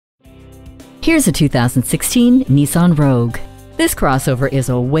Here's a 2016 Nissan Rogue. This crossover is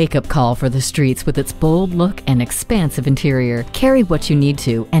a wake-up call for the streets with its bold look and expansive interior. Carry what you need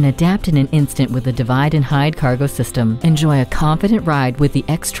to and adapt in an instant with the divide and hide cargo system. Enjoy a confident ride with the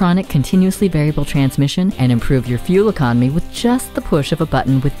Xtronic continuously variable transmission and improve your fuel economy with just the push of a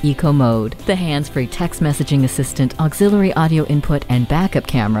button with Eco Mode. The hands-free text messaging assistant, auxiliary audio input, and backup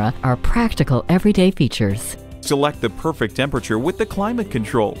camera are practical everyday features. Select the perfect temperature with the climate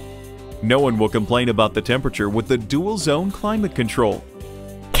control. No one will complain about the temperature with the dual zone climate control.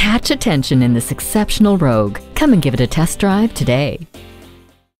 Catch attention in this exceptional Rogue. Come and give it a test drive today.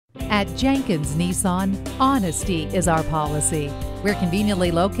 At Jenkins Nissan, honesty is our policy. We're conveniently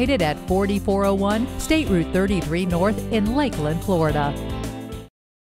located at 4401 State Route 33 North in Lakeland, Florida.